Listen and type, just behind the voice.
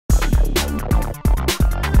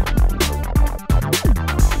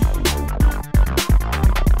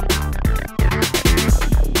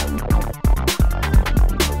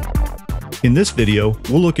In this video,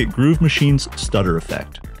 we'll look at Groove Machine's stutter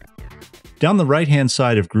effect. Down the right-hand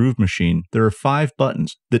side of Groove Machine, there are 5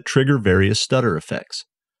 buttons that trigger various stutter effects.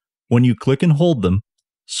 When you click and hold them,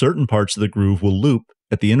 certain parts of the groove will loop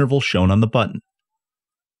at the interval shown on the button.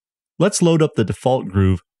 Let's load up the default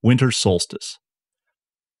groove, Winter Solstice.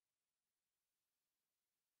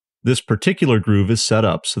 This particular groove is set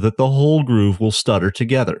up so that the whole groove will stutter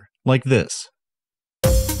together, like this.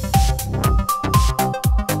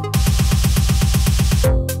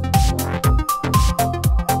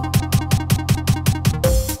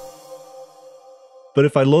 But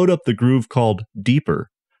if I load up the groove called Deeper,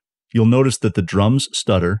 you'll notice that the drums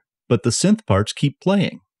stutter, but the synth parts keep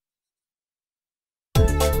playing.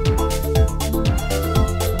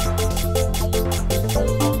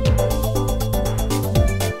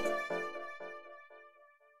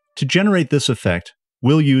 To generate this effect,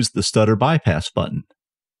 we'll use the Stutter Bypass button.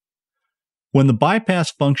 When the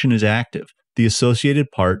bypass function is active, the associated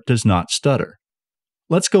part does not stutter.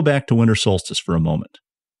 Let's go back to Winter Solstice for a moment.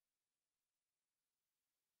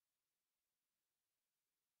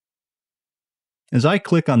 As I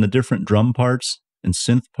click on the different drum parts and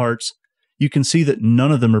synth parts, you can see that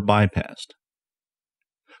none of them are bypassed.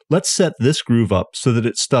 Let's set this groove up so that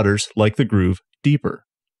it stutters like the groove Deeper.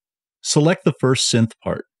 Select the first synth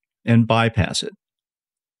part and bypass it.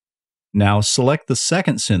 Now select the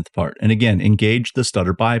second synth part and again engage the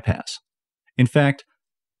stutter bypass. In fact,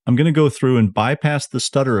 I'm going to go through and bypass the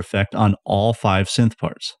stutter effect on all 5 synth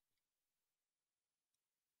parts.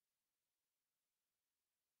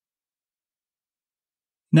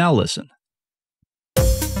 Now listen.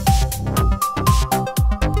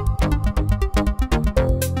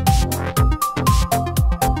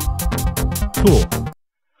 Cool.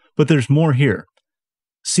 But there's more here.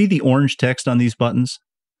 See the orange text on these buttons?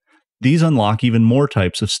 These unlock even more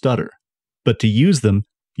types of stutter. But to use them,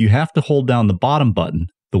 you have to hold down the bottom button,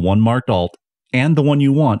 the one marked Alt, and the one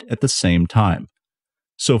you want at the same time.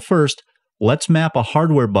 So first, let's map a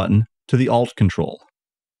hardware button to the Alt control.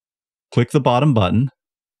 Click the bottom button,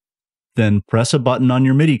 then press a button on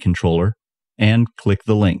your MIDI controller and click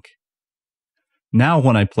the link. Now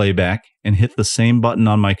when I play back and hit the same button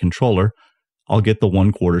on my controller, I'll get the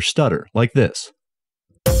 1/4 stutter, like this.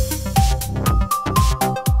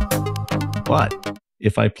 But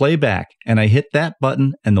if I play back and I hit that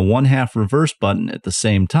button and the 1/2 reverse button at the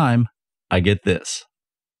same time, I get this.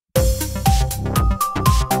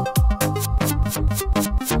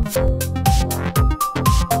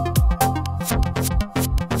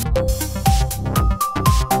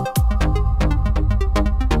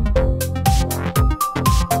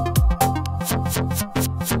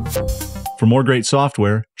 For more great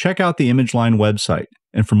software, check out the ImageLine website,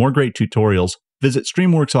 and for more great tutorials, visit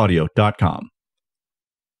streamworksaudio.com.